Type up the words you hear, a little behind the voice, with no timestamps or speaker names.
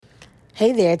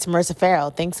Hey there, it's Marissa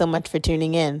Farrell. Thanks so much for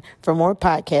tuning in. For more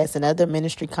podcasts and other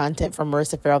ministry content from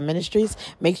Marissa Farrell Ministries,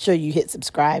 make sure you hit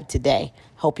subscribe today.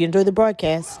 Hope you enjoy the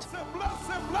broadcast. Bless him, bless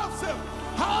him, bless him.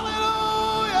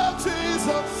 Hallelujah,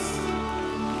 Jesus.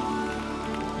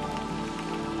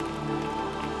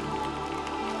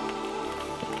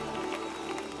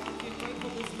 You're grateful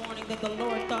this morning that the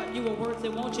Lord thought you were worth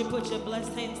it. Won't you put your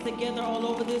blessed hands together all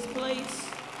over this place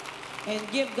and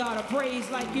give God a praise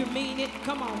like you mean it?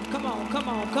 Come on, come on, come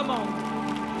on, come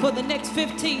on. For the next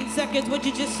 15 seconds, would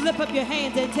you just slip up your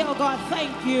hands and tell God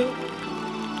thank you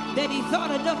that he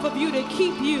thought enough of you to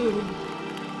keep you,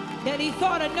 that he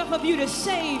thought enough of you to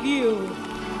save you,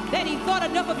 that he thought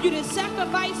enough of you to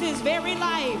sacrifice his very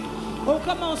life. Oh,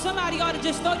 come on, somebody ought to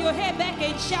just throw your head back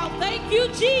and shout, thank you,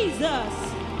 Jesus.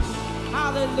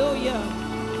 Hallelujah.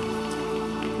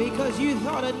 Because you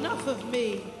thought enough of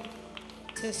me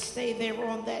to stay there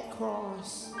on that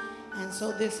cross. And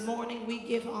so this morning we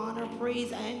give honor,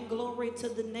 praise, and glory to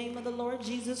the name of the Lord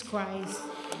Jesus Christ.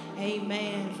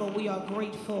 Amen. For we are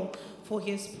grateful for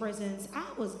his presence. I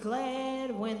was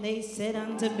glad when they said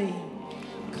unto me,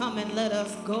 come and let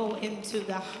us go into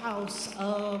the house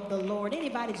of the Lord.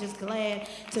 Anybody just glad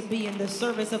to be in the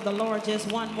service of the Lord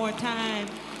just one more time?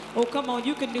 Oh, come on,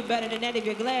 you can do better than that if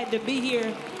you're glad to be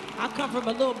here. I come from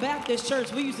a little Baptist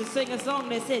church. We used to sing a song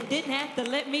that said, didn't have to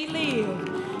let me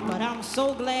live, but I'm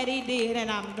so glad he did, and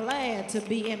I'm glad to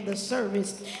be in the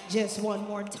service just one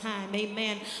more time.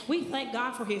 Amen. We thank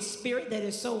God for his spirit that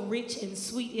is so rich and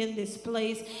sweet in this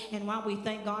place, and while we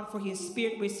thank God for his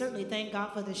spirit, we certainly thank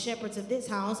God for the shepherds of this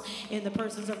house in the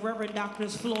persons of Reverend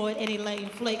Doctors Floyd and Elaine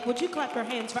Flake. Would you clap your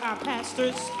hands for our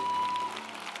pastors?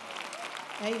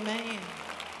 Amen.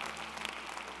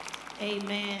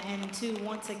 Amen. And to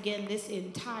once again, this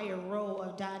entire row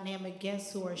of dynamic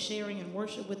guests who are sharing and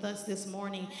worship with us this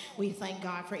morning, we thank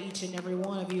God for each and every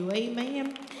one of you.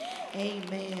 Amen.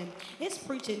 Amen. It's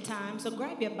preaching time, so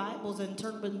grab your Bibles and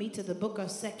turn with me to the book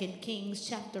of 2 Kings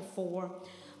chapter 4.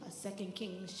 2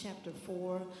 Kings chapter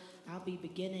 4. I'll be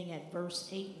beginning at verse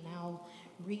 8 and I'll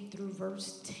read through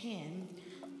verse 10.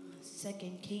 2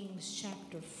 Kings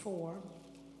chapter 4.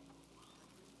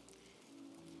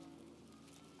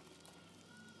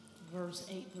 Verse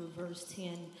 8 through verse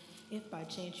 10. If by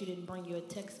chance you didn't bring your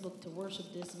textbook to worship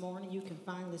this morning, you can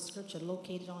find the scripture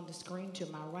located on the screen to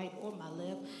my right or my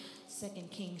left. 2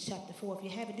 Kings chapter 4. If you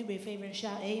have it, do me a favor and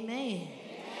shout amen.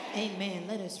 Amen. Amen.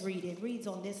 Let us read. It reads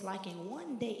on this liking.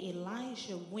 One day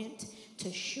Elijah went to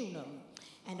Shunem,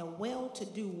 and a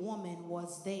well-to-do woman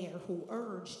was there who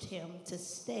urged him to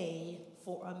stay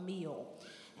for a meal.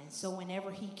 And so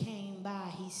whenever he came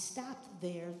by, he stopped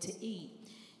there to eat.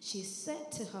 She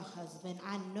said to her husband,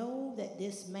 I know that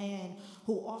this man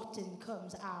who often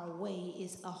comes our way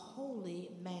is a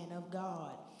holy man of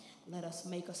God. Let us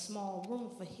make a small room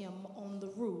for him on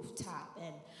the rooftop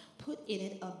and put in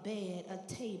it a bed, a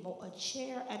table, a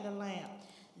chair, and a lamp.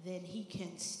 Then he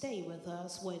can stay with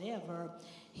us whenever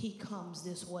he comes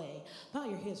this way. Bow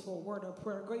your heads for a word of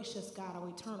prayer. Gracious God, our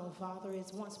eternal Father,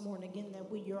 it's once more and again that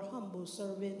we, your humble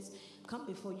servants, come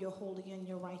before your holy and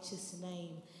your righteous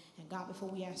name. And God, before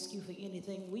we ask you for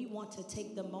anything, we want to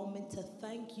take the moment to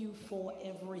thank you for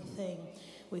everything.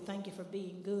 We thank you for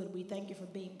being good. We thank you for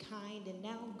being kind. And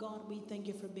now, God, we thank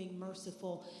you for being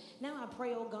merciful. Now I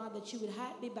pray, oh God, that you would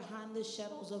hide me behind the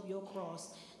shadows of your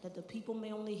cross, that the people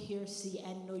may only hear, see,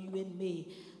 and know you in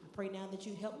me. I pray now that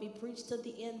you help me preach to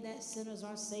the end that sinners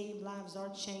are saved, lives are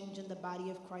changed, and the body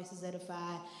of Christ is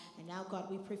edified. And now, God,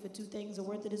 we pray for two things, a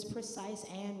word that is precise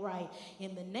and right.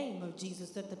 In the name of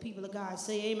Jesus, that the people of God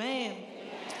say amen.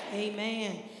 Amen.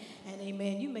 Amen. And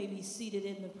amen. You may be seated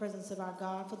in the presence of our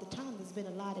God. For the time that's been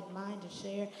allotted mine to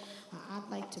share,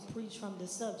 I'd like to preach from the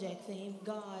subject theme,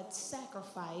 God's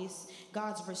sacrifice,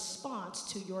 God's response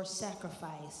to your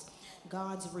sacrifice.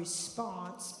 God's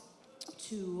response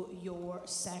to your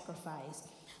sacrifice.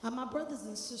 My brothers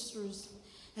and sisters,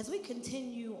 as we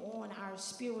continue on our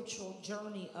spiritual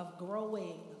journey of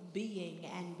growing, being,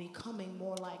 and becoming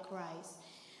more like Christ,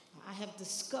 I have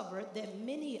discovered that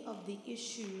many of the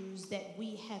issues that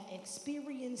we have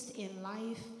experienced in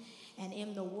life and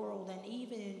in the world and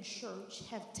even in church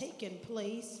have taken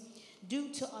place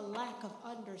due to a lack of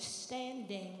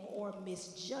understanding or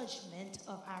misjudgment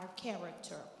of our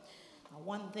character.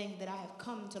 One thing that I have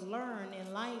come to learn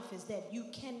in life is that you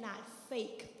cannot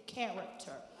fake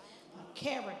character.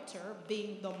 Character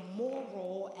being the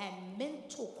moral and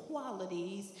mental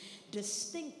qualities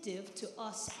distinctive to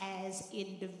us as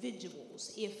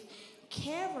individuals. If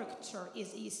character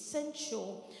is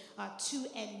essential to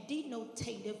and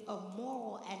denotative of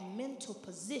moral and mental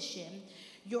position,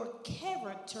 your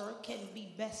character can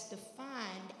be best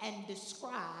defined and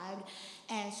described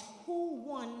as who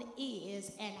one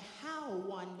is and how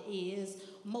one is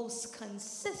most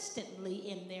consistently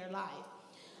in their life.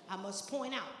 I must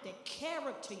point out that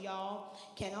character, y'all,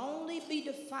 can only be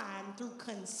defined through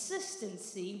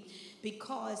consistency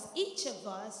because each of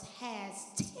us has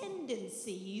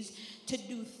tendencies to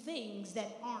do things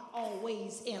that aren't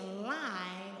always in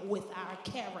line with our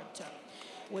character,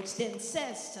 which then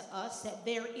says to us that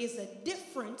there is a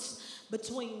difference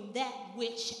between that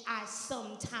which I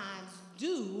sometimes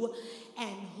do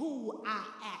and who I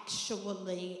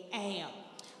actually am.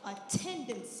 A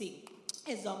tendency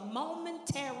is a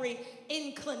momentary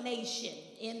inclination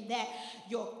in that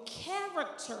your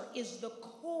character is the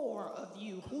core of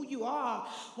you, who you are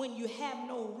when you have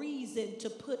no reason to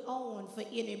put on for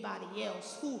anybody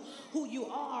else, who you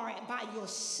are by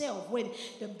yourself when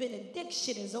the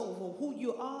benediction is over, who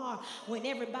you are when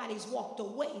everybody's walked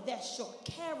away. That's your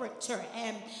character.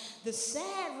 And the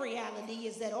sad reality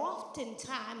is that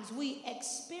oftentimes we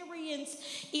experience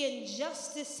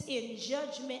injustice in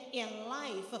judgment in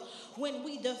life when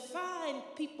we define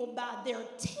people by their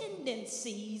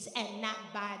tendencies and not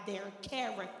by their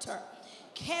character.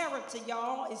 Character,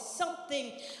 y'all, is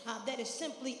something that is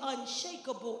simply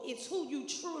unshakable. It's who you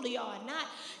truly are, not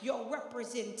your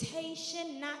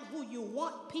representation, not who you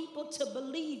want people to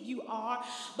believe you are,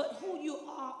 but who you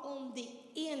are on the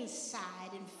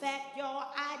inside. In fact, y'all,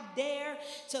 I dare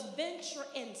to venture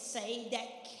and say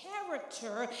that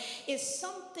character is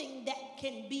something that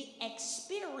can be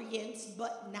experienced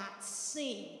but not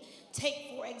seen.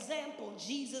 Take, for example,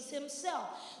 Jesus himself.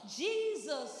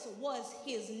 Jesus was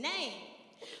his name,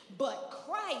 but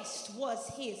Christ was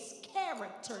his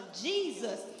character.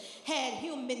 Jesus had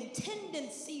human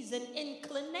tendencies and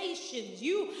inclinations.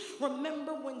 You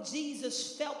remember when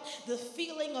Jesus felt the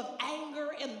feeling of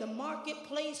anger in the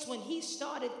marketplace when he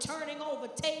started turning over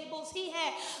tables. He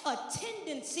had a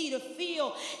tendency to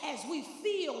feel as we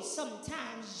feel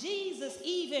sometimes. Jesus,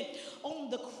 even on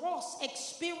the cross,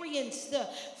 experienced the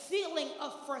feeling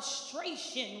of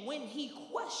frustration when he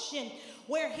questioned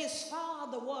where his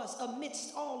Father was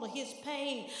amidst all of his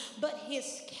pain. But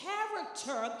his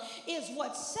character is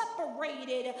what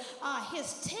separated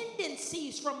his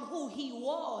tendencies from who he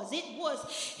was. It was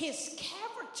his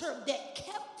character that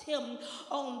kept him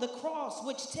on the cross,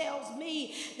 which tells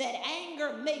me that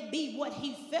anger may be what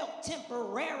he felt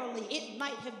temporarily. It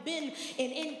might have been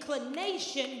an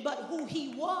inclination, but who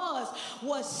he was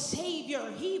Savior.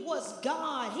 He was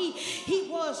God. He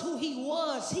was who he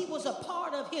was. He was a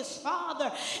part of his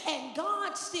Father, and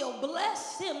God still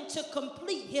blessed him to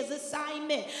complete his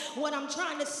assignment. What I'm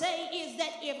trying to say is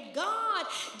that if God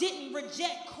didn't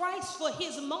reject Christ for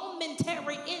his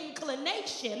momentary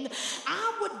inclination,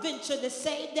 I would venture to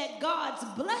say that God's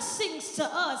blessings to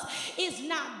us is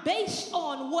not based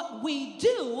on what we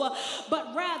do,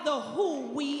 but rather who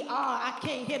we are. I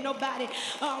can't hear nobody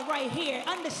right here.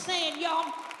 Understand,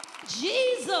 y'all?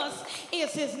 Jesus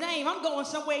is his name. I'm going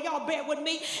somewhere. Y'all bear with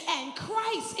me. And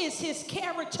Christ is his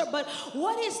character. But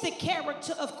what is the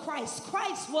character of Christ?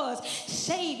 Christ was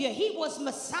Savior. He was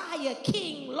Messiah,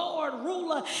 King, Lord,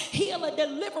 ruler, healer,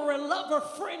 deliverer, lover,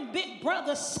 friend, big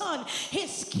brother, son.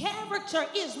 His character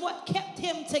is what kept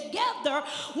him together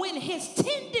when his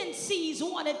tendencies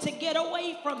wanted to get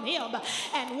away from him.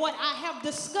 And what I have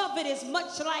discovered is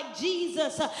much like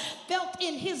Jesus felt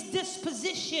in his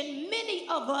disposition, many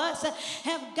of us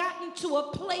have gotten to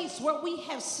a place where we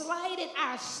have slighted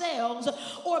ourselves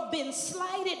or been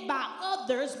slighted by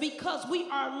others because we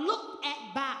are looked at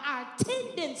by our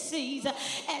tendencies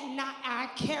and not our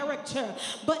character.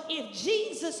 But if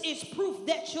Jesus is proof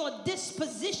that your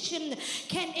disposition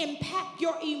can impact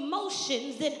your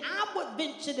emotions, then I would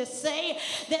venture to say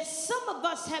that some of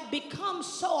us have become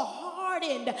so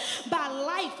hardened by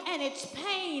life and its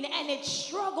pain and its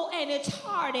struggle and its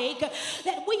heartache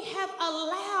that we have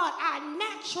allowed our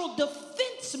natural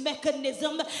defense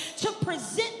mechanism to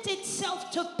present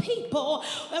itself to people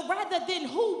rather than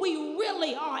who we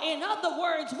really are. In other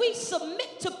words, we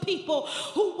submit to people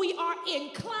who we are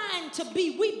inclined to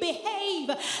be. We behave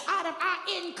out of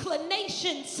our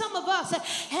inclination. Some of us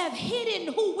have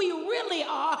hidden who we really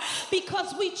are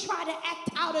because we try to act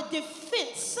out of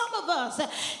defense. Some of us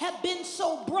have been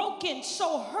so broken,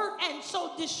 so hurt, and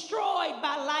so destroyed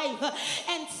by life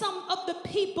and some of the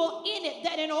people in it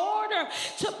that in order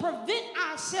to prevent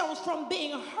ourselves from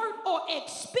being hurt or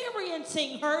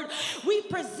experiencing hurt, we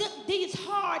present these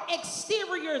hard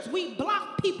exteriors. We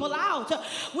block people out.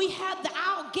 We have the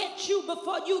I'll get you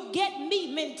before you get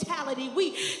me mentality.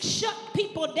 We shut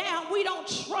people down. We don't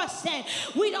trust and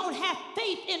we don't have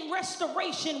faith in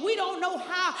restoration. We don't know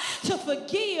how to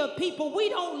forgive people. We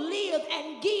don't live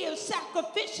and give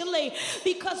sacrificially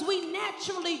because we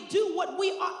naturally do what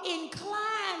we are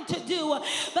inclined to do,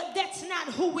 but that's not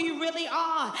who we really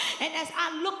are. And as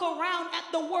I look around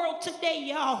at the world today,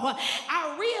 y'all,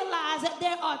 I realize that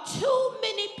there are too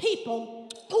many people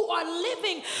who are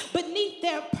living beneath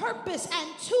their purpose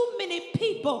and too many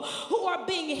people who are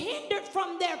being hindered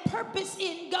from their purpose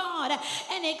in God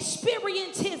and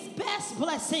experience his best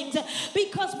blessings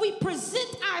because we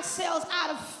present ourselves out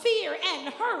of fear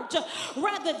and hurt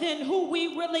rather than who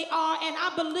we really are. And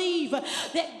I believe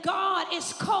that God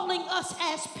is calling us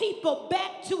as people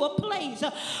back to a place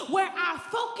where our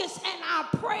focus and our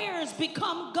prayers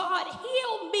become, God,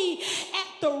 heal me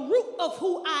at the root of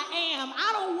who I am. I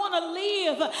don't want to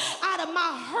live out of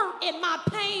my hurt and my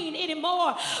pain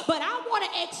anymore, but I want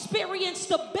to experience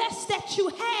the best that you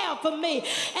have for me.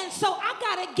 And so I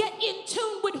got to get in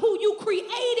tune with who you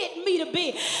created me to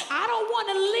be. I don't want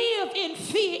to live in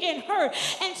fear and hurt,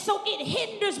 and so it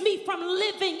hinders me from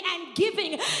living and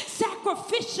giving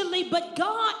sacrificially. But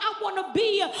God, I want to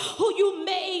be who you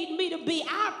made me to be.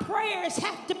 Our prayers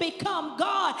have to become,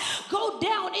 God, go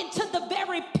down into the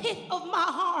very pit of my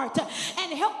heart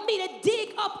and help me to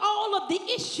dig up all of the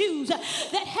issues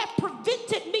that have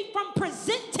prevented me from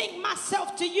presenting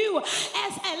myself to you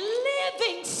as a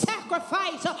living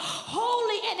sacrifice,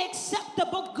 holy and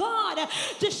acceptable. God,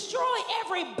 destroy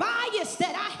every bias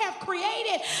that I have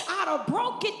created out of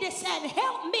brokenness and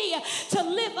help me to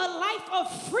live a life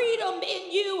of freedom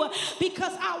in you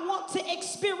because I want to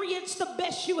experience the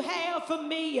best you have for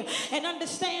me. And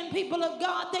understand, people of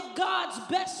God, that God's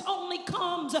best only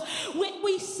comes when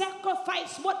we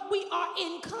sacrifice what we are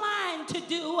inclined to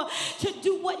do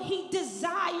what he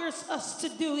desires us to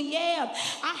do. Yeah,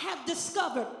 I have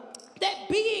discovered that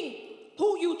being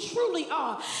who you truly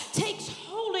are takes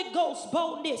Holy Ghost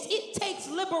boldness. It takes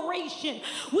liberation.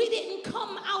 We didn't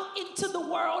come out into the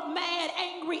world mad,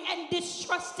 angry, and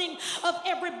distrusting of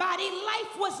everybody.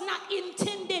 Life was not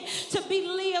intended to be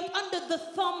lived under the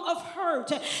thumb of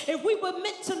hurt. If we were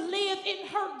meant to live in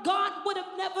hurt, God would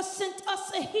have never sent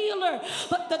us a healer.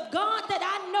 But the God that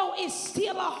I know is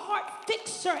still a heart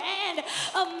fixer and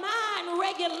a mind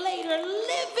regulator,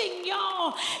 living,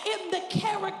 y'all, in the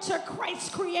character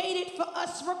Christ created for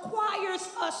us, requires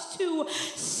us to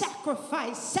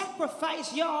sacrifice.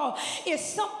 Sacrifice, y'all, is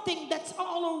something that's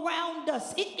all around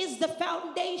us. It is the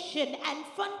foundation and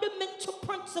fundamental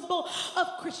principle of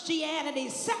Christianity.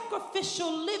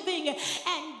 Sacrificial living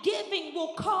and giving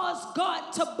will cause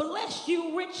God to bless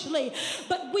you richly,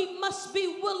 but we must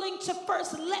be willing to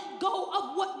first let go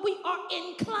of what we are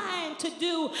inclined to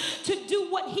do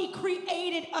what he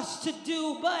created us to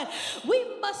do. But we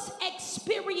must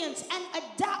experience and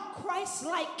adopt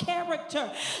Christ-like character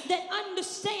that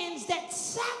understands that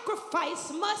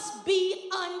sacrifice must be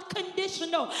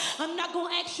unconditional. I'm not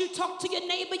going to ask you to talk to your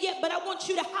neighbor yet, but I want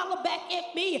you to holler back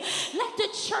at me. Let the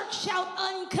church shout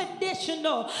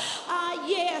unconditional.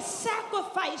 Yeah,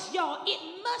 sacrifice, y'all.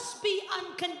 It must be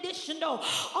unconditional.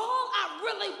 All I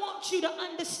really want you to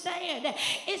understand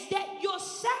is that your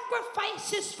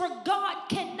sacrifices for God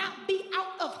cannot be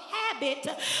out of habit,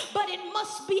 but it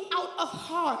must be out of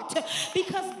heart,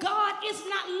 because God is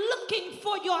not looking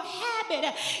for your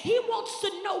habit. He wants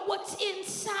to know what's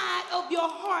inside of your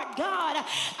heart. God,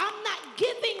 I'm not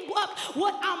giving up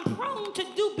what I'm prone to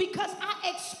do because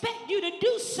I expect you to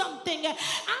do something.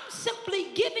 I'm simply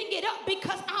giving it up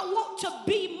because I want to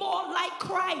be more like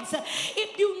Christ.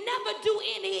 If you never do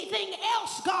anything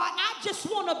else, God, I just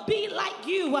want to be like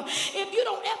you. If you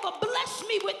don't ever bless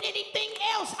me with anything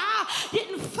else, I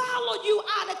didn't follow you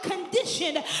out of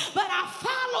condition, but I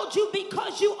followed you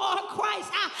because you are Christ.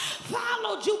 I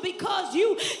followed you because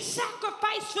you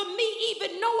sacrificed for me,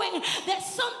 even knowing that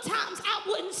sometimes I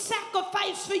wouldn't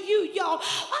sacrifice for you. Y'all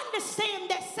understand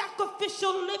that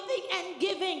sacrificial living and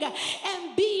giving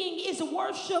and being is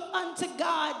worship unto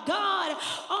God. God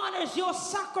honors your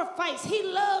sacrifice. He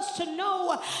loves to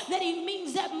know that he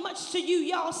means that much to you.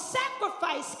 Y'all,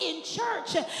 sacrifice in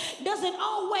church doesn't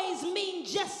always mean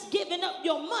just giving up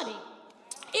your money.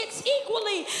 It's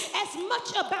equally as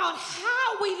much about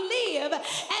how we live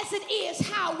as it is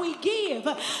how we give.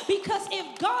 Because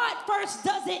if God first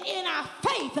does it in our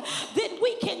faith, then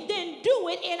we can then do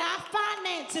it in our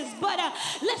finances. But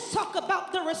let's talk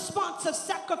about the response of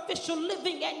sacrificial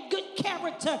living and good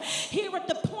character. Here at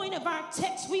the point of our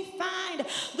text, we find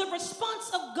the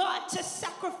response of God to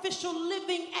sacrificial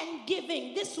living and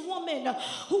giving. This woman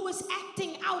who was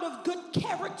acting out of good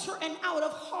character and out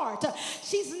of heart.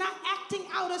 She's not acting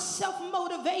out out of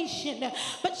self-motivation,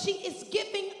 but she is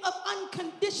giving of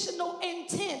unconditional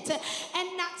intent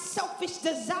and not selfish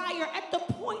desire. At the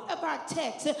point of our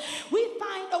text, we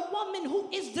find a woman who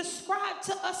is described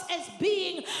to us as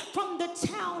being from the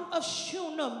town of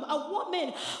Shunem, a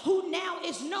woman who now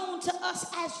is known to us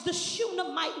as the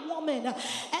Shunammite woman. At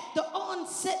the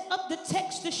onset of the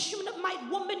text, the Shunammite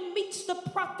woman meets the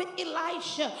prophet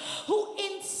Elisha, who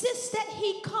insists that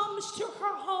he comes to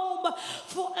her home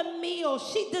for a meal.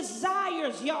 She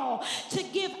desires, y'all, to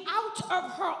give out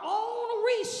of her own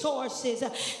resources.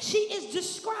 She is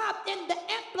described in the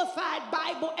Amplified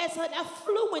Bible as an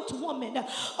affluent woman,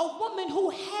 a woman who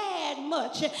had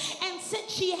much, and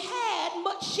since she had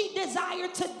much, she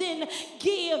desired to then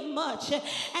give much.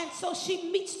 And so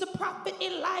she meets the prophet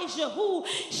Elijah, who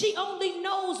she only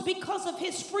knows because of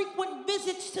his frequent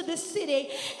visits to the city,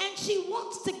 and she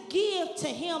wants to give to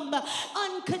him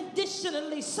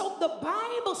unconditionally. So the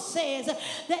Bible says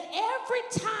that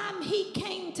every time he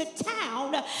came to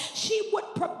town, she would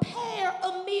prepare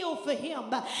a meal for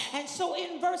him. And so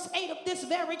in verse 8 of this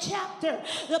very chapter,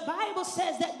 the Bible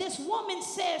says that this woman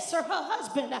says to her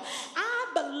husband,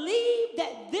 I believe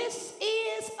that this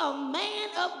is a man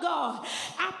of God.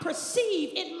 I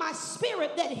perceive in my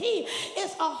spirit that he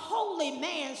is a holy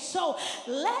man. So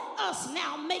let us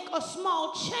now make a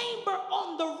small chamber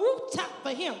on the rooftop for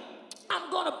him. I'm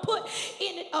going to put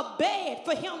in it a bed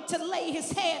for him to lay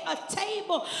his head, a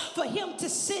table for him to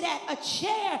sit at, a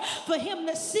chair for him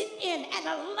to sit in, and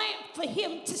a lamp for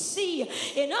him to see.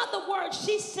 In other words,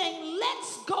 she's saying,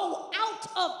 let's go out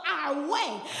of our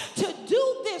way to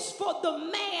do this for the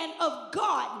man of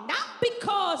God. Not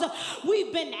because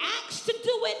we've been asked to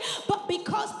do it, but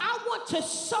because I want to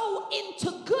sow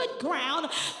into good ground,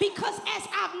 because as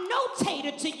I've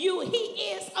notated to you, he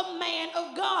is a man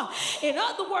of God. In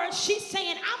other words, she's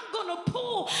saying, I'm going to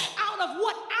pull out of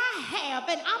what I have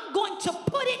and I'm going to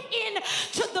put it in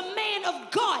to the man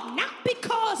of God. Not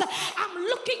because I'm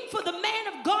looking for the man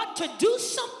of God to do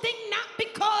something, not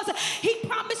because he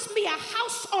promised me a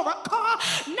house or a car,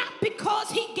 not because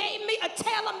he gave me a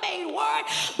tailor-made word,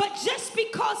 but just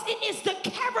because it is the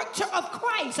character of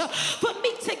Christ for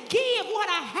me to give what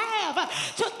I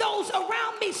have to those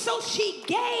around me. So she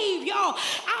gave, y'all,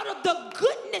 out of the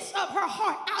goodness of her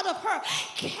heart, out of her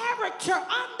character,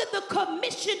 under the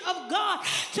commission of God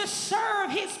to serve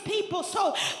his people.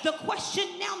 So the question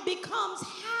now becomes,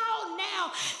 how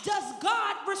now does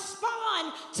God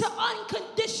respond to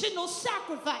unconditional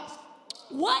sacrifice?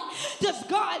 What does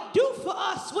God do for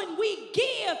us when we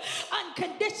give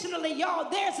unconditionally, y'all?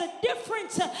 There's a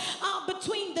difference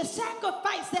between the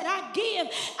sacrifice that I give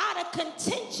out of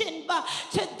contention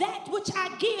to that which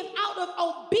I give out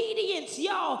of obedience,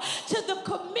 y'all, to the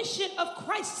commission of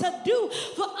Christ to do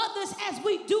for others as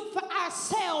we do for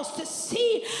ourselves, to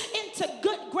seed into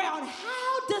good ground.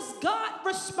 How does God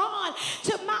respond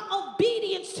to my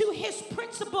obedience to his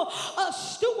principle of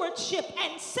stewardship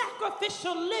and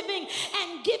sacrificial living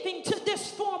and giving to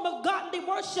this form of godly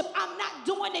worship? I'm not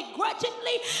doing it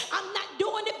grudgingly. I'm not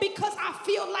doing it because I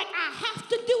feel like I have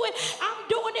to do it. I'm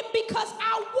doing it because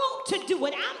I want to do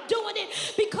it. I'm doing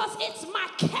it because it's my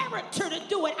character to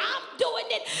do it. I'm doing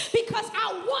it because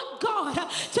I want God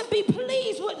to be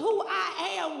pleased with who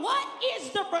I am. What is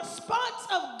the response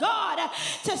of God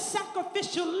to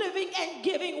sacrificial living and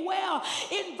giving? Well,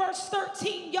 in verse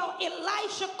 13, y'all,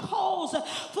 Elisha calls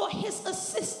for his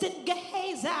assistant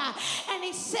Gehazi, and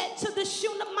he said to the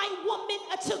Shunammite woman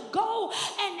to go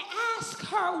and ask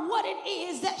her what it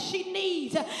is that she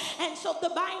needs. And so the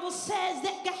Bible says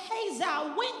that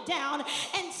Gehazi went down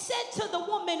and said to the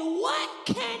woman, what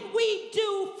can we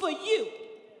do for you?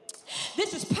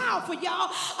 This is powerful,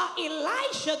 y'all.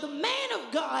 Elisha, the man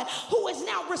of God, who has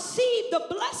now received the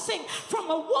blessing from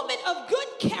a woman of good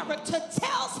character,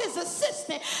 tells his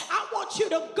assistant, I want you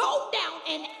to go down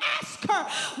and ask her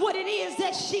what it is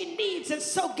that she needs. And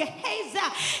so Gehazi,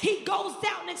 he goes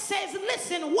down and says,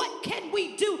 listen, what can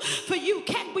we do for you?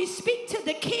 Can we speak to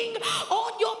the king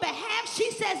on your behalf?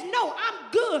 She says, no,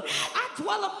 I'm good. I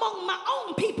dwell among my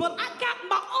own people. I got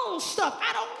my own stuff.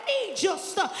 I don't need your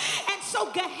stuff. And so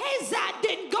Gehazi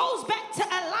then goes back to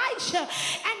Elisha,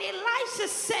 and Elisha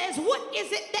says, what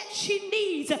is it that she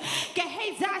needs?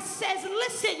 Gehazi says,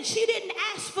 listen, she didn't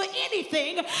ask for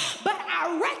anything, but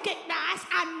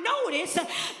I notice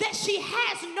that she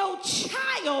has no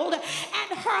child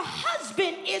and her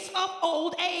husband is of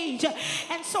old age.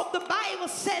 And so the Bible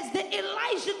says that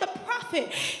Elijah the prophet,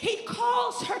 he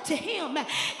calls her to him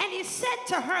and he said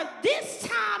to her, this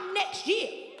time next year,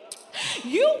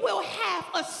 you will have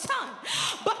a son.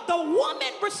 But the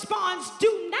woman responds,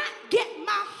 do not get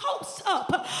my hopes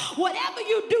up. Whatever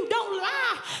you do, don't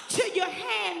lie to your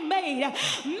handmaid.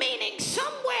 Meaning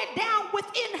somewhere down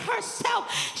within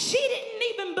herself, she didn't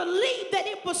even believe that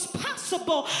it was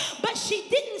possible, but she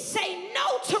didn't say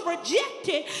no to reject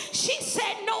it. She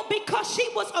said no because she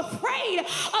was afraid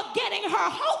of getting her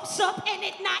hopes up and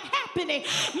it not happening.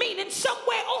 Meaning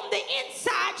somewhere on the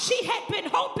inside, she had been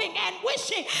hoping and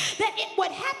wishing that it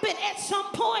would happen at some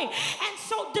point. And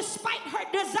so despite her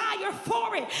desire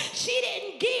for it, she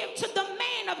didn't give to the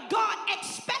man of God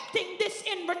expecting this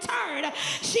in return.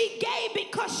 She gave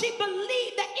because she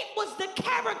believed that it was the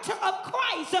character of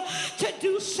Christ to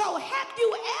do so. Have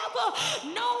you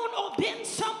ever known or been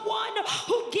someone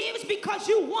who gives because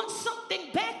you want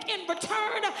something back in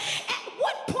return? At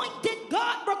what point did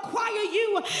God require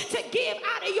you to give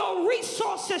out of your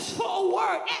resources for a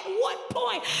word? At what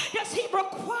point does he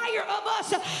require of us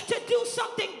to do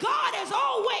something? God has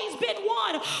always been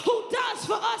one who does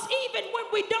for us even when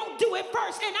we don't do it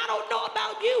first. And I don't know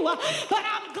about you, but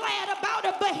I'm glad about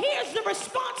it. But here's the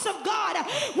response of God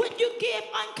when you give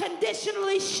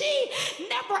unconditionally. She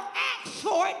never asked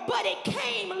for it, but it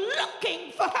came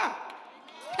looking for her.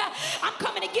 I'm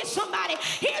coming to get somebody.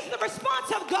 Here's the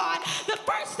response of God. The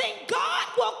first thing, God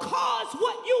will cause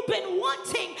what you've been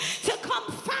wanting to come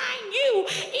find you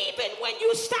even when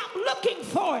you stop looking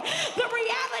for it. The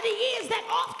reality is that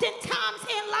oftentimes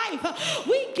in life,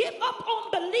 we give up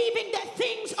on believing that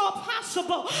things are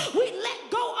possible. We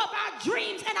let go of our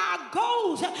dreams and our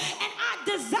goals and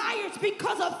our desires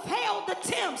because of failed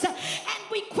attempts, and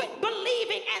we quit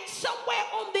believing, and somewhere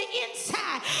on the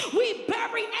inside, we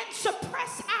bury and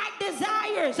suppress our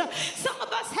desires. Some of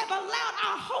us have allowed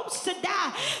our hopes to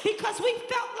die because we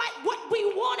felt like what we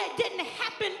wanted didn't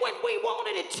happen when we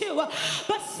wanted it to.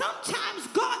 But sometimes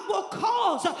God will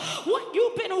cause what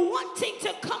you've been wanting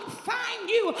to come find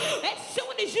you as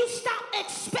soon as you stop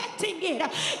expecting it.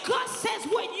 God says,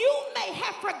 what you may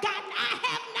have forgotten, I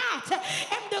have not.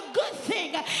 And the good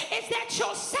thing is that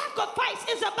your sacrifice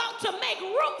is about to make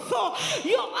room for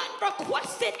your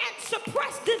unrequested and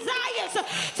suppressed desires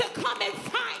to come and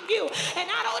find you. And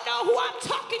I don't know who I'm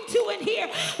talking to in here,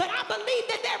 but I believe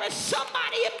that there is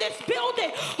somebody in this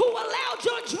building who allowed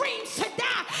your dreams to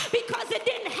die because it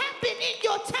didn't happen in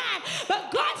your time.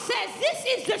 But God says this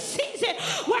is the season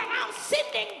where I'm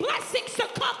sending blessings to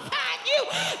come find you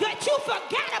that you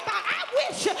forgot about. I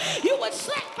wish you would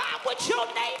slap by with your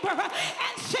neighbor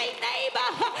and say, neighbor,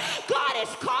 God is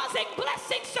causing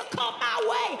blessings to come my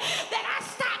way that I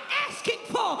stop asking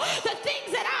for. The things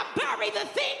that I bury, the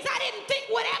things I didn't think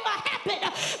would ever happen,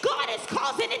 God is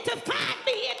causing it to find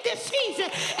me in this season.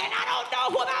 And I don't know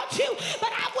about you, but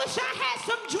I wish I had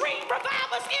some dream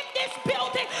revivers in this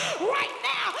building right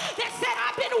now that said,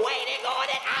 I've been waiting on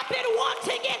it, I've been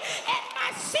wanting it, and my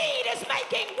seed is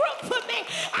making room for me.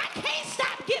 I can't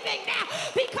stop giving now,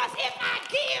 because if I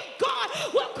give, God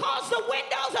will cause the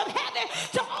windows of heaven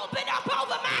to open up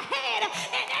over my head,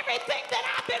 and everything that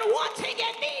I've been wanting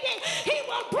and needing, he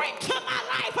will bring to my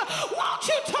life. Won't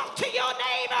you talk to your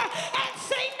neighbor and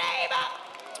say, neighbor,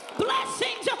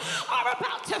 blessings are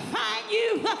about to find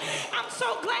you. I'm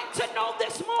so glad to know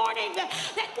this morning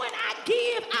that when I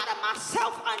give out of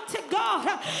myself unto God,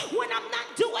 when I'm not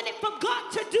doing it for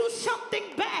God to do something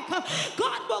back,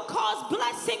 God will cause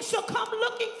blessings to come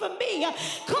looking for me.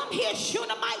 Come here,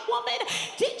 Shunammite woman.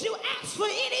 Did you ask for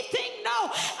anything?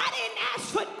 No, I didn't ask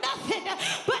for nothing,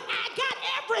 but I got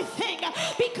everything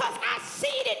because I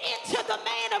seeded into the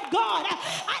man of God.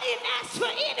 I didn't ask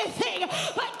for anything,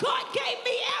 but God gave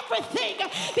me everything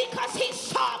because he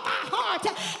saw my heart.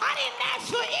 I didn't ask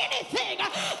for anything,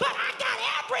 but I got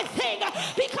everything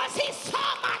because he saw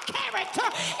my character.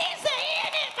 Is there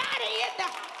anybody in the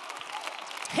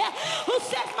who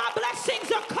says my blessings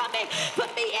are coming for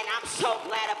me, and I'm so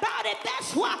glad about it?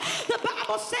 That's why the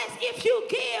Bible says if you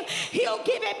give, he'll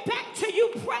give it back to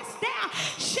you, pressed down,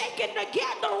 shaken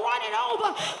together, running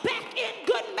over, back in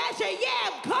good measure.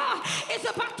 Yeah, God is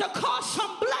about to cause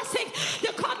some blessings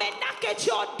to come and knock at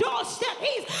your doorstep.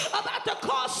 He's about to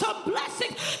cause some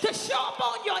blessings to show up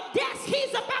on your desk.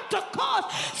 He's about to cause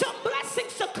some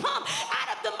blessings to come out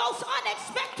of the most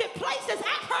unexpected places.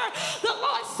 I heard the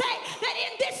Lord say that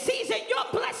in this season your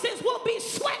blessings will be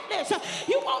sweatless.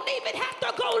 You won't even have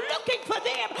to go looking for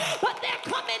them, but they're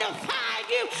coming to find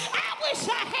you. I wish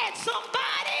I had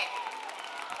somebody.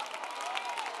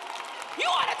 You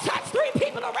ought to touch 3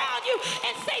 people around you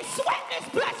and say,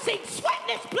 sweatless blessings,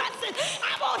 sweatless blessings.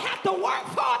 I won't have to work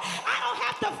for it. I don't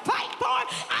have to fight for it.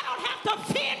 I don't have to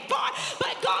fend for it.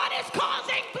 But God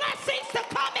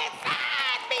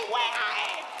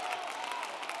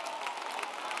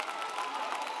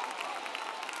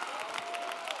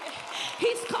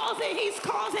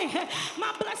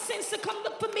my blessings to come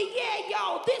look for me. Yeah,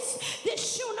 y'all, this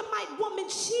Shunammite woman,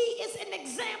 she is an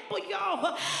example, y'all,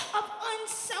 of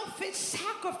unselfish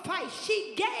sacrifice.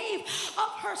 She gave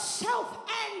of herself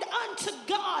and unto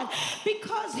God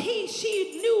because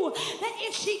she knew that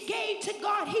if she gave to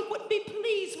God, he would be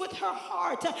pleased with her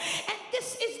heart. And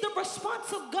this is the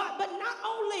response of God. But not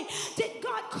only did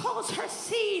God cause her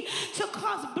seed to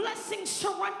cause blessings to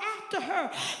run after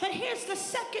her, but here's the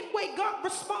second way God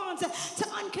responds to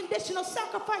unconditional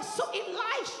sacrifice. So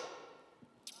Elisha,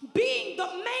 being the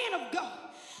man of God,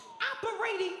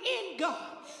 operating in God,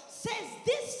 says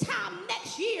this time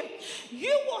next year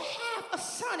you will have a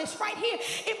son. It's right here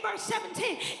in verse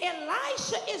 17.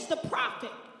 Elisha is the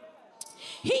prophet.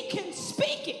 He can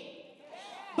speak it,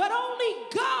 but only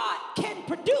God can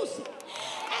produce it.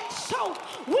 And so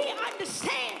we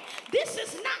understand this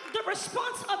is not the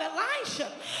response of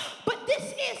Elisha, but this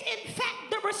is in fact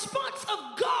the response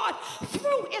of God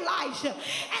through Elijah.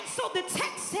 And so the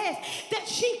text says that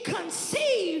she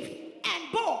conceived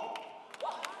and bore.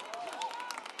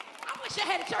 I wish I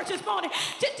had a church this morning.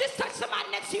 Just touch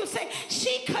somebody next to you and say,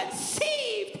 she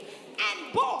conceived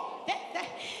and bore.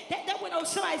 That went over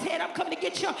somebody's head. I'm coming to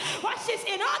get you. Watch this.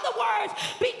 In other words,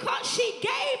 because she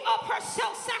gave of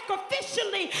herself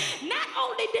sacrificially, not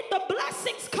only did the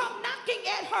blessings come knocking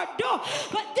at her door,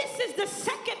 but this is the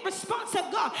second response of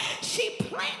God. She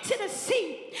planted a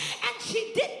seed and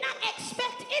she did not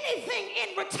expect anything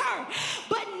in return.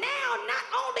 But now, not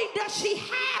only does she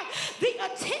have the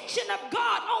attention of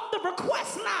God on the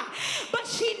request line, but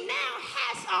she now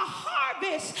has a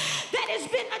harvest that has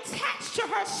been attached to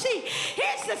her seed.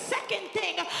 Here's the second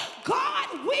thing. God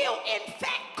will in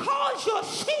fact cause your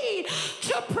seed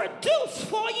to produce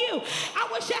for you. I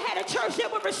wish I had a church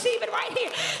that would receive it right here.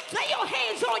 Lay your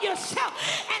hands on yourself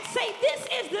and say, this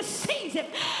is the season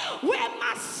where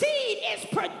my seed is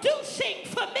producing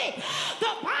for me.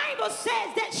 The Bible says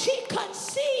that she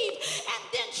conceived and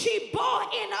then she bore.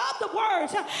 In other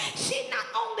words, she not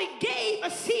only gave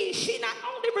a seed, she not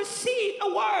only received a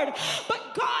word,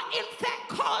 but God in fact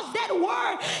caused that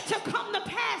word to come to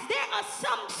pass. There are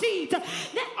some seeds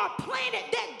that are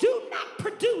planted that do not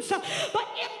produce, but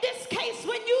in this case,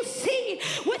 when you seed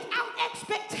without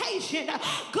expectation,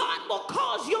 God will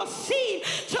cause your seed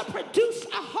to produce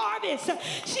a harvest.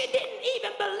 She didn't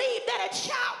even believe that a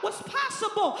child was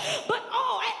possible, but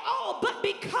but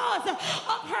because of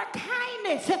her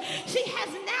kindness, she has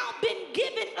now been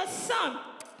given a son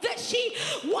that she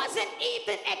wasn't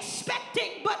even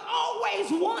expecting but always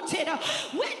wanted.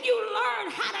 When you learn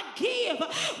how to give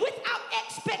without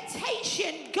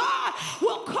expectation, God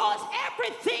will cause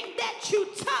everything that you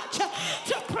touch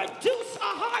to produce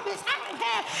a harvest. I don't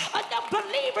have enough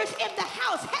believers in the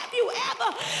house. Have you ever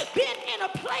been in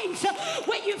a place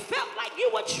where you felt like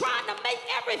you were trying to make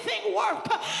everything work?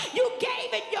 You gave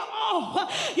it your all.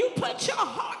 You put your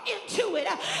heart into it,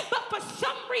 but for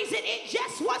some reason it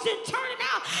just wasn't turning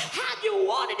out how you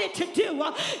wanted it to do.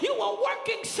 You were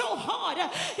working so hard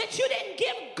that you didn't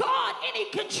give God any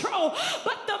control.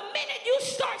 But the minute you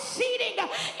start seeding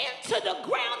into the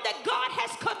ground that God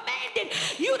has commanded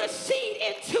you to seed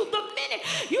into, the minute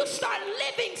you start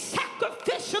living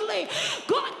sacrificially,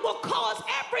 God will cause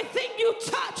everything you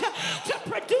touch to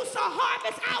produce a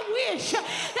harvest. I wish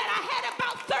that I had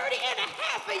about 30 and a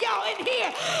half of y'all in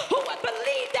here who would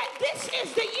believe that this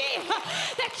is the year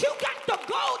that you got the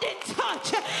golden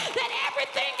touch, that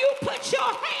everything you put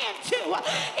your hand to,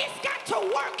 it's got to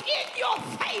work in your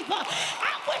favor.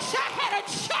 I wish I had a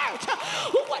church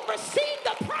who would receive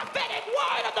the prophetic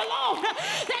word of the Lord,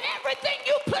 that everything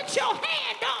you put your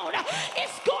hand on,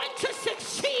 it's going to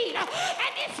succeed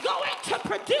and it's going to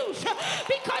produce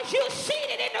because you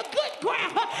seeded in the good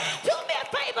ground. Do me a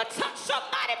favor, touch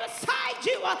somebody beside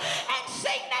you and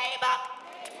say, neighbor,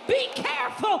 be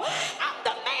careful. I'm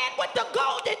the man with the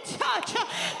golden touch,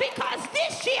 because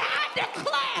this year I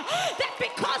declare that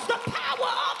because the power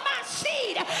of my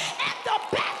seed and the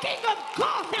backing of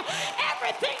God,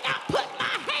 everything I put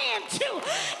my hand to,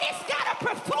 it's got to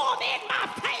perform in my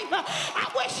favor. I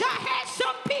wish I had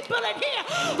some people in here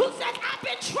who said, I've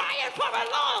been trying for a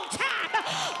long time,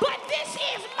 but this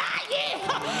is my year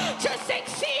to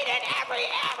succeed in every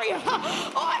area.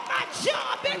 On my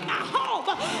job, in my home,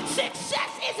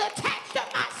 success is attached to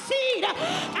my seed.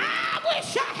 I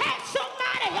wish I had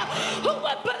somebody who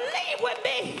would believe with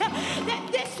me that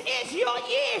this is your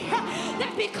year,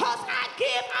 that because I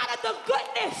give out of the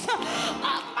goodness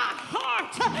of my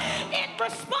heart in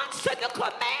response to the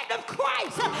command of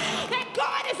Christ, that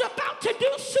God is about to do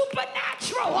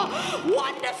supernatural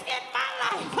wonders in my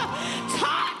life.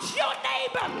 Touch your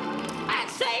neighbor and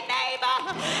say,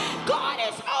 neighbor, God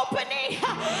is opening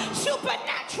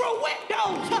supernatural windows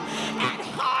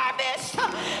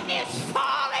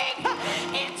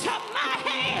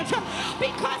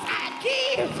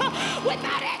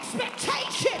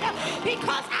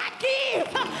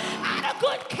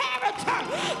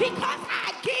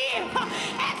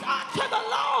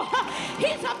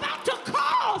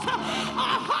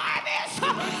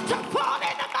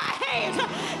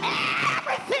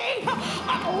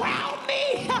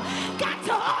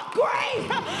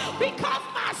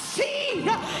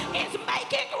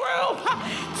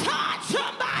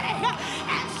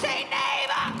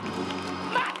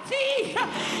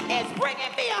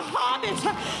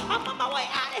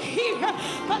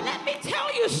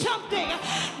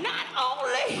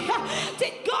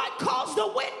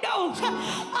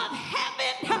of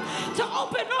heaven to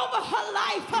open over her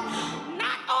life.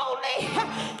 Not only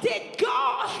did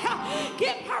God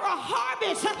give her a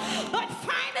harvest, but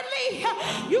finally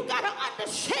you got to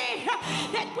understand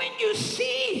that when you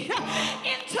see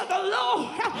into the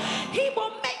Lord, he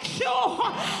will make sure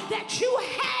that you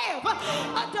have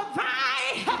a divine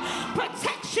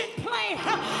protection plan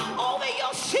over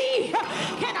your seed.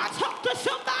 Can I talk to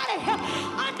somebody?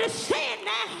 Understand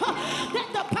now that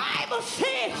the Bible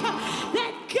says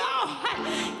that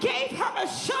God gave her a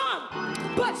son,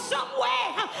 but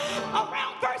somewhere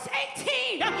around verse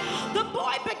 18, the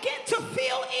boy began to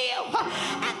feel ill,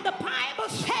 and the Bible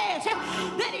says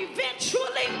that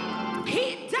eventually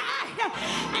he died.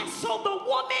 And so the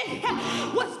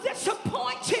woman was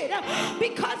disappointed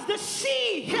because the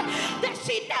seed that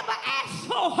she never asked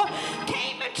for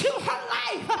came into her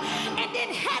life and then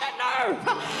had a nerve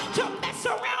to mess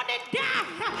around and die.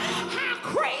 How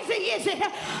crazy is it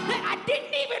that I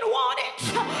didn't even want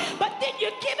it, but then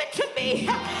you give it to me,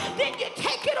 then you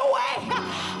take it away?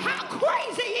 How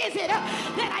crazy is it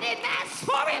that I didn't ask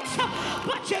for it,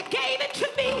 but you gave it to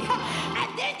me, and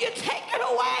then you take it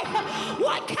away?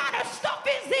 What kind of stuff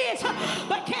is this?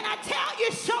 But can I tell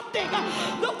you something?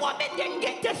 The woman didn't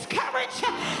get discouraged.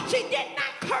 She did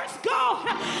not curse God.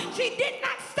 She did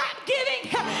not stop giving.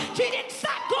 She didn't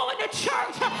stop going to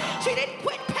church. She didn't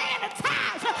quit paying the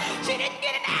tithes. She didn't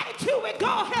get an attitude with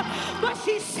God, but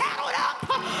she saddled up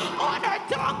on her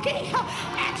donkey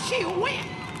and she went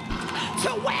to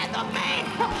where the man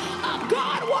of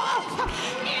God was.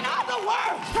 In other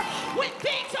words, when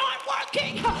things aren't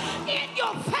working in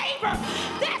your favor,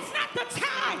 that's not the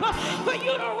time for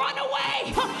you to run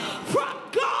away from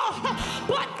God.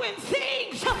 But when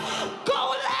things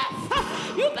go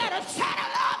left, you better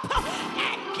saddle up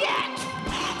and get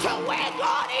to where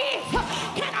God is.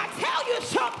 Can I tell you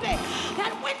something?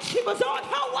 That when she was on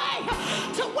her way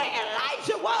to where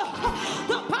Elijah was,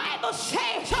 the Bible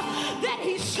says that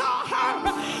he saw her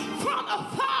from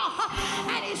afar,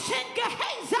 and he sent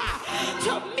Gehazi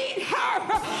to meet her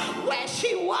where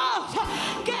she was.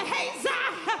 Gehazi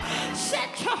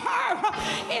said to her,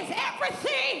 "Is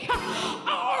everything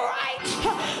all right?"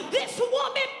 This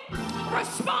woman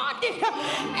responded,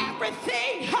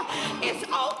 "Everything is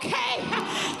okay."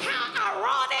 How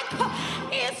ironic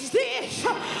is this?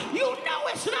 You know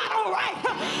it's not all right.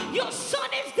 Your son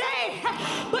is dead,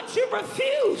 but you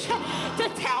refuse to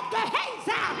tell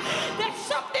Gehazi that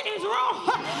something is wrong.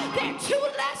 There are two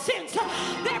lessons.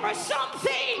 There are some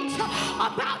things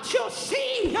about your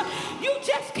seed you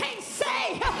just can't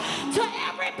say to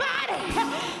everybody.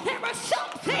 There are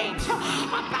some things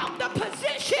about the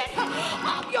position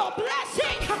of your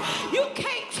blessing you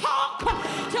can't talk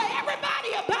to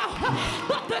everybody about.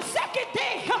 But the second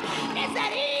thing is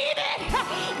that even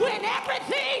when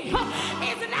everything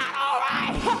is not all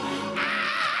right,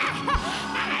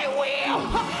 I will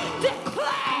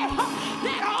declare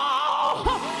that all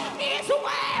is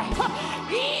well.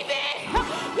 Even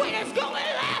when it's going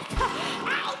left,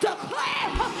 I'll declare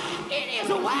it is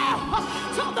well.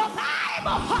 So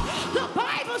the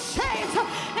Bible says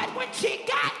that when she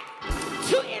got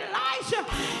to Elijah,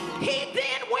 he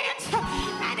then went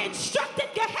and instructed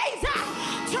Gehazi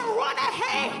to run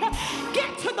ahead,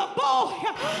 get to the boy,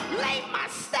 lay my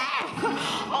staff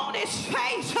on his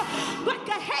face. But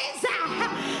Gehazi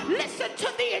listened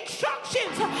to the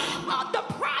instructions of the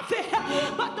prophet,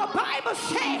 but the Bible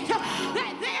says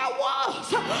that there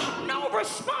was no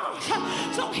response.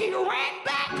 So he ran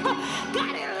back,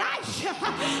 got Elisha.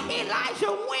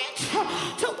 Elijah went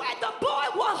to where the boy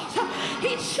was.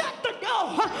 He shut the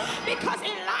door because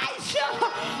Elijah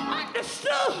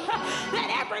understood that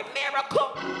every miracle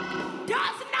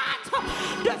does not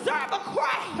deserve a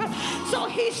cry. So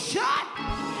he shut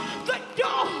the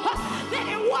door, that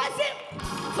it wasn't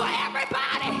for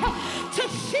everybody to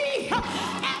see.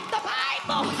 And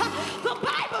the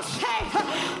Bible says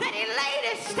that he laid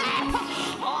his staff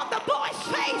on the boy's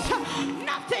face.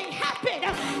 Nothing happened,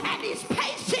 and he's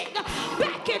pacing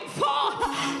back and forth.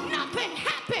 Nothing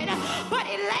happened, but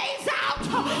he lays out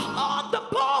on the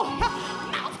boy,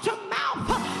 mouth to mouth,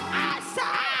 eyes to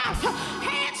eyes,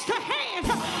 hands to hands.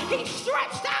 He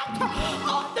stretched out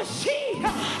on the seed,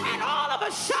 and all of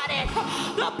a sudden,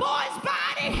 the boy's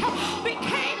body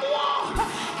became warm.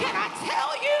 Can I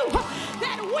tell you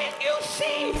that when you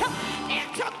see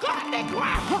into godly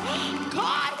ground,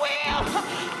 God will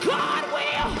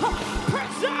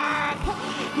preserve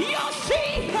your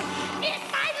seed. It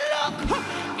might look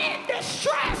in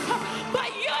distress, but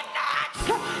you're not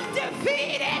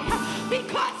defeated,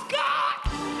 because God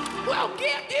will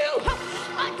give you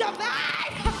a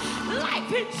divine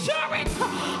life insurance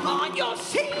on your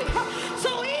seed.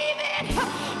 So even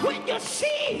your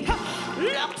seed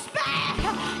looks bad,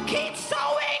 keep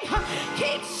sowing,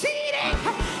 keep seeding,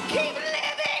 keep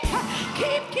living,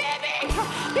 keep giving,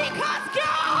 because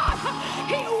God,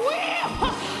 He will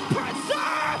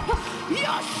preserve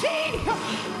your seed.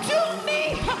 Do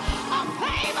me a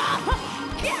favor,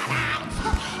 get out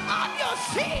of your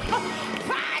seed.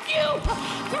 Find you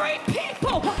 3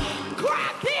 people,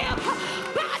 grab them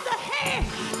by the hand,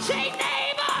 say,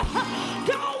 neighbor,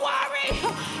 don't worry,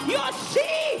 your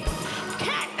seed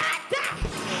cannot die.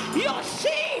 Your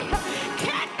seed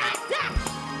cannot die.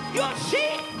 Your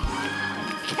seed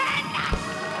cannot.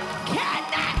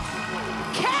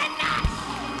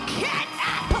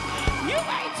 You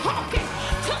ain't talking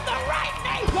to the right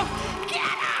neighbor.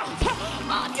 Get out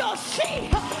of your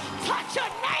seed. Touch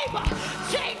your neighbor.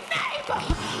 Say, neighbor,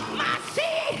 my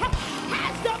seed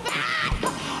has divine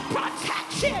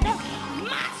protection.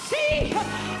 My seed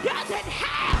doesn't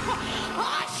have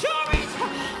assurance,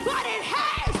 but it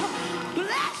has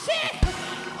blessed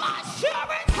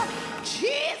assurance.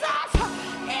 Jesus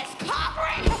is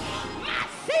covering my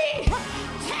seed.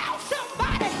 Tell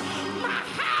somebody, my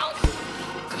house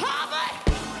covered,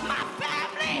 my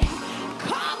family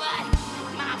covered,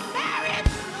 my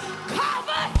marriage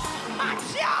covered, my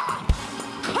job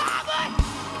covered,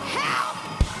 health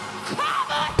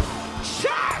covered,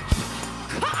 church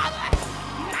covered,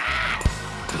 mind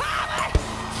covered,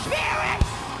 spirit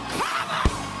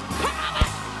covered,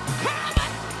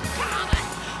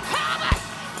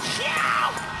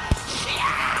 shout.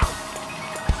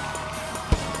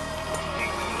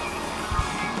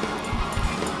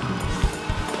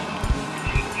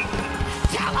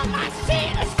 Tell them my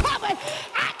seed is covered.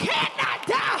 I cannot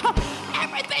die.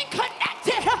 Everything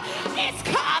connected is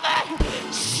covered.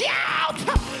 Shout,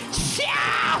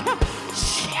 shout,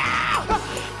 shout,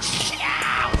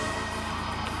 shout.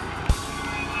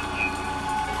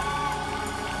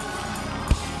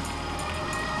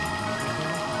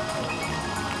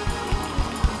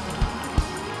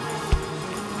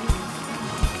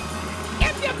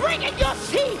 If you're bringing your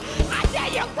seed, I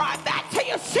dare you run back to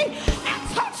your seat and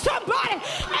touch somebody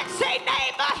and say,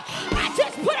 neighbor, I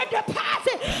just put a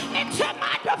deposit into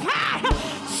my divine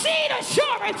seed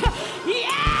assurance.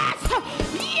 Yes,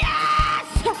 yes,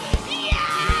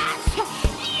 yes,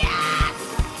 yes.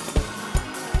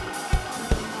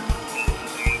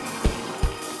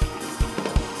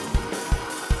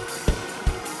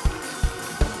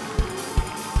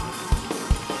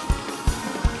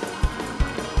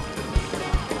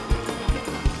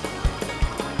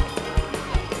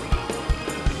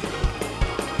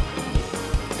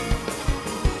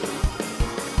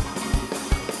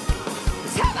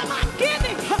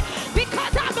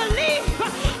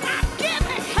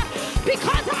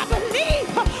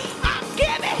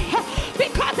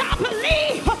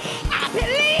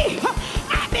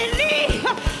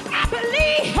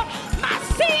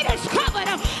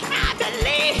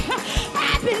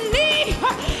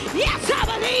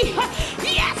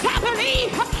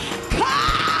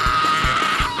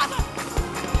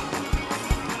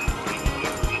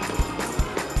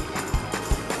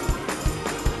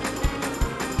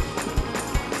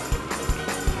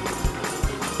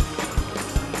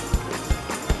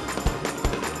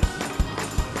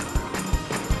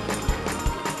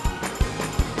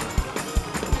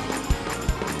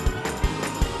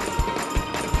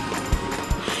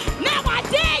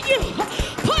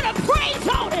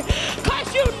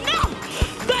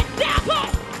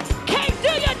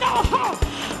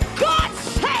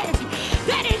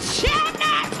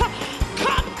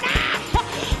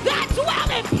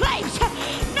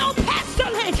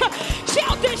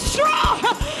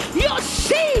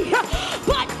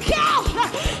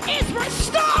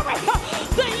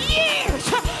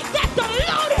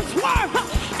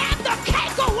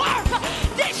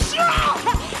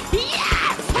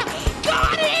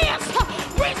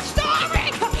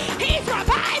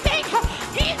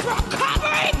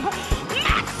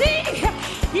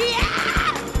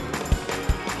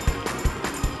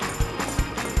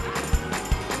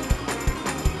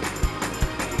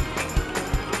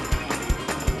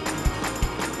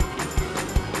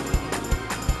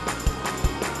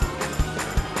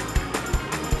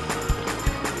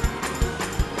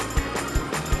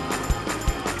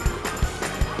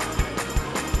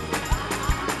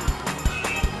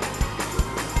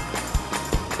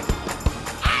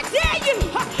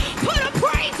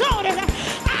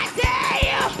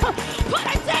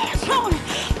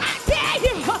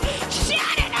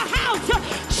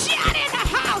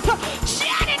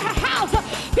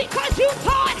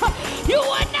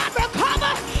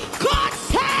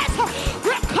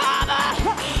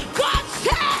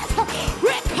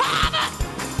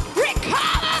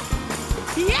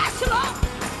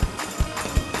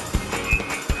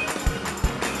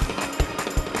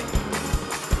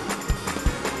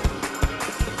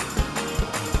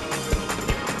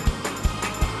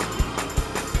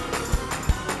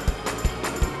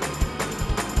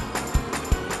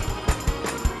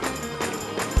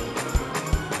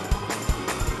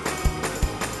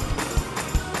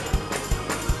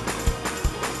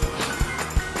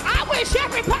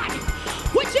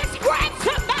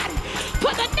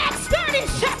 30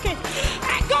 seconds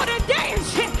and go to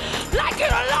dancing like you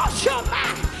done lost your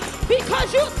mind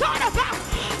because you thought about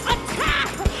a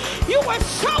time you were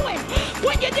sowing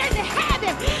when you didn't have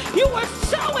it. You were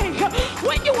sowing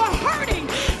when you were hurting.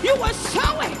 You were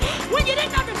sowing when you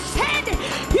didn't understand it.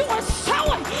 You were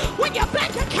sowing when your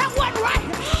bank account wasn't right.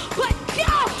 But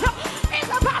God is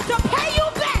about to pay you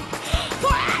back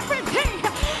for everything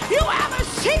you ever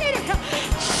seen.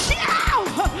 Shout!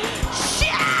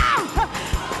 Shout!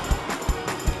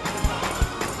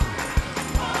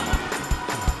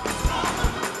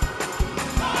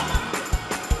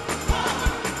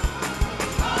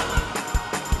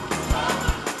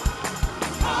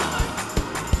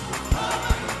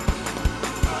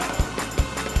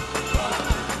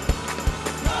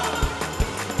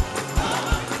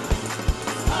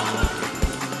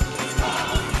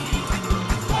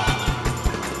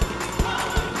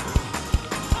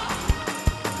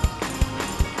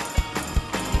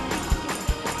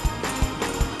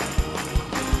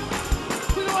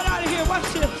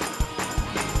 Watch this.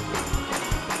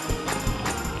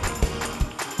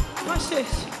 Watch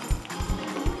this.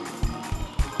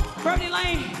 Bernie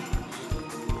Lane.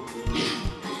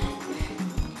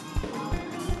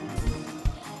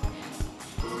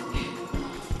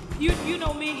 You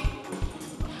know me.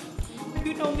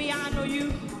 You know me, I know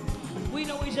you. We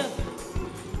know each other.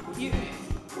 You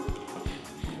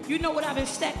know what I've been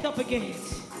stacked up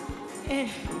against. And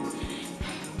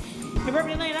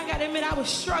Bernie Lane, I gotta admit, I was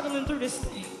struggling through this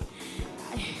thing.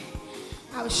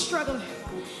 I was struggling.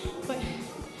 But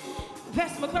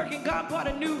Pastor McClurkin, God brought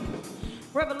a new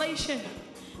revelation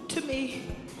to me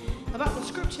about the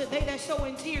scripture, they that sow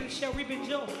in tears shall reap in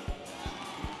joy.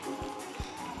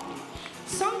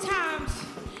 Sometimes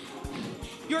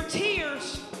your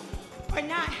tears are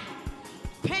not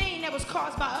pain that was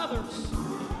caused by others.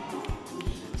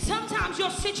 Sometimes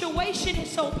your situation is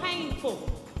so painful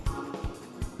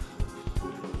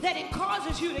that it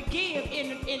causes you to give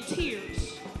in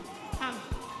tears.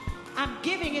 I'm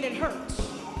giving and it hurts.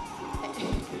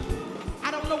 I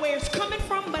don't know where it's coming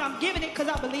from, but I'm giving it because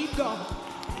I believe God.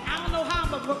 I don't know how I'm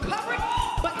going to recover it,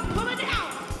 but I'm pulling it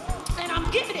out and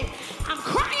I'm giving it. I'm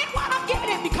crying while I'm giving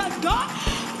it because God,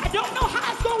 I don't know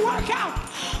how it's going to work out,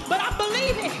 but I'm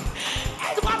believing.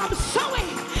 And while I'm sowing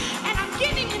and I'm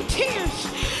giving in tears,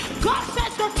 God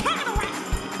says the turnaround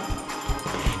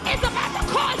is about to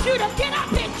cause you to get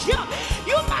up and jump.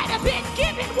 You might have been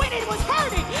giving when it was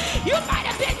hurting. You might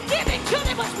have been giving till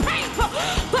it was painful.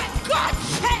 But God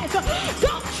says,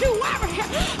 don't you worry,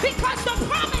 because the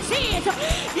promise is,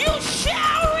 you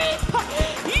shall reap.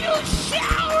 You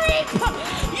shall reap.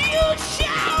 You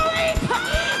shall reap.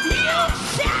 You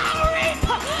shall reap.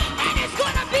 And it's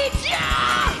going to be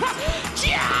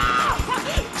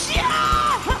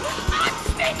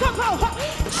unspeakable.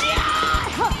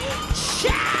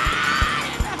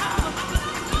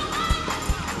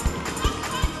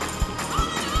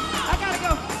 I gotta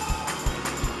go.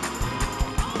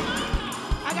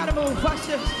 I gotta move. Watch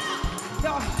this.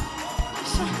 Y'all.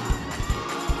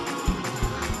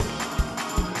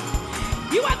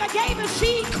 You ever gave a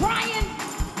seed crying?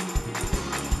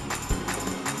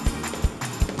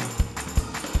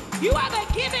 You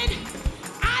ever given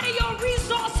out of your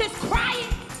resources crying?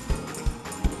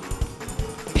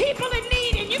 People in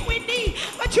need and you in need,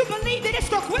 but you believe that it's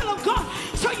the will of God,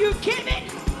 so you give it.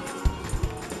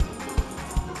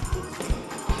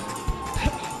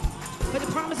 But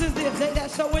the promise is this, they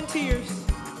that sow in tears,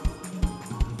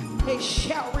 they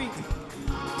shall reap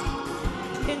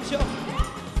in joy.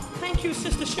 Thank you,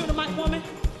 Sister Shunammite woman,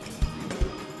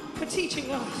 for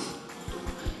teaching us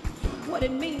what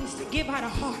it means to give out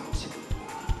of heart.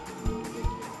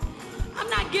 I'm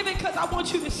not giving because I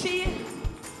want you to see it.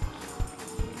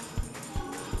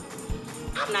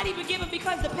 I'm not even giving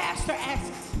because the pastor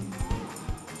asks.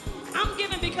 I'm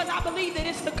giving because I believe that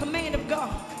it's the command of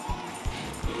God.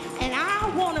 And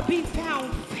I want to be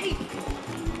found faithful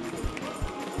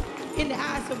in the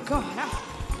eyes of God.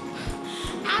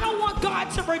 I don't want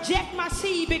God to reject my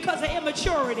seed because of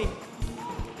immaturity.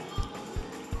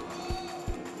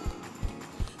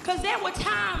 Because there were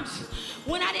times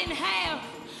when I didn't have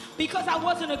because I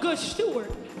wasn't a good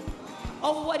steward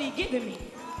over what He'd given me.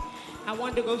 I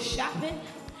wanted to go shopping.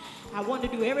 I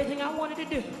wanted to do everything I wanted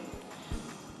to do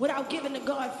without giving to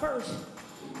God first.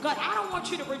 God, I don't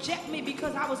want you to reject me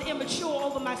because I was immature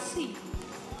over my seed.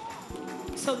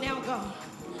 So now, God,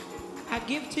 I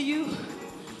give to you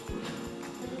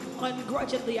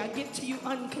ungrudgingly. I give to you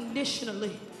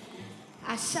unconditionally.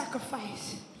 I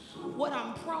sacrifice what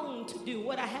I'm prone to do,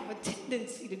 what I have a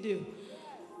tendency to do,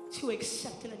 to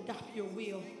accept and adopt your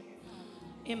will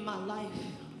in my life.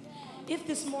 If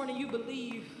this morning you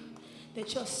believe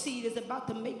that your seed is about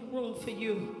to make room for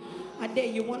you. I dare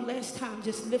you one last time,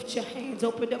 just lift your hands,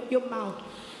 open up your mouth,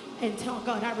 and tell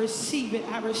God, I receive it.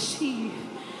 I receive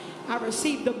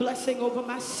the blessing over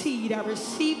my seed. I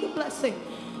receive the blessing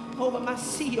over my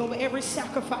seed, over every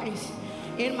sacrifice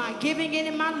in my giving and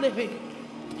in my living.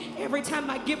 Every time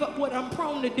I give up what I'm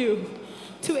prone to do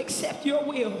to accept your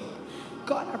will,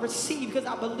 God, I receive, because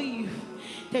I believe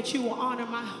that you will honor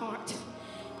my heart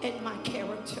and my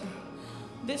character.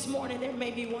 This morning, there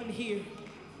may be one here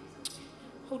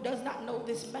who does not know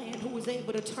this man who was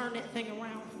able to turn that thing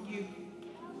around for you.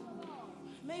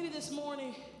 Maybe this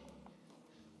morning,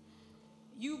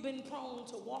 you've been prone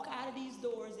to walk out of these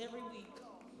doors every week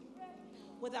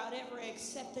without ever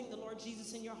accepting the Lord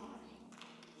Jesus in your heart.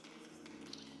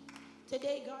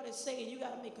 Today, God is saying you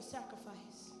got to make a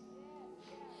sacrifice.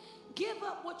 Give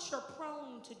up what you're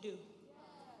prone to do.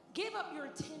 Give up your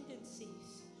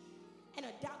tendencies and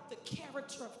adopt the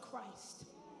character of Christ.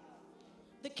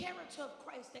 The character of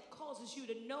Christ that causes you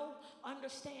to know,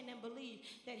 understand, and believe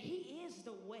that he is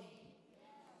the way,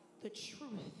 the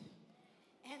truth,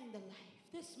 and the life.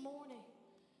 This morning,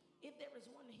 if there is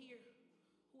one here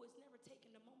who has never taken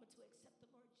a moment to accept the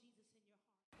Lord Jesus in your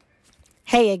heart.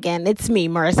 Hey again, it's me,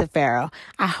 Marissa Farrell.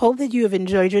 I hope that you have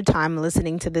enjoyed your time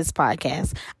listening to this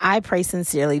podcast. I pray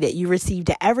sincerely that you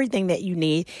received everything that you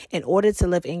need in order to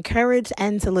live encouraged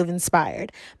and to live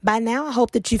inspired. By now, I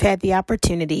hope that you've had the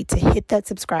opportunity to hit that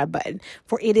subscribe button,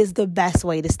 for it is the best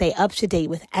way to stay up to date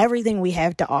with everything we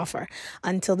have to offer.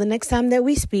 Until the next time that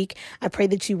we speak, I pray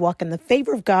that you walk in the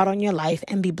favor of God on your life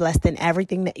and be blessed in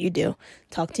everything that you do.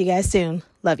 Talk to you guys soon.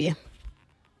 Love you.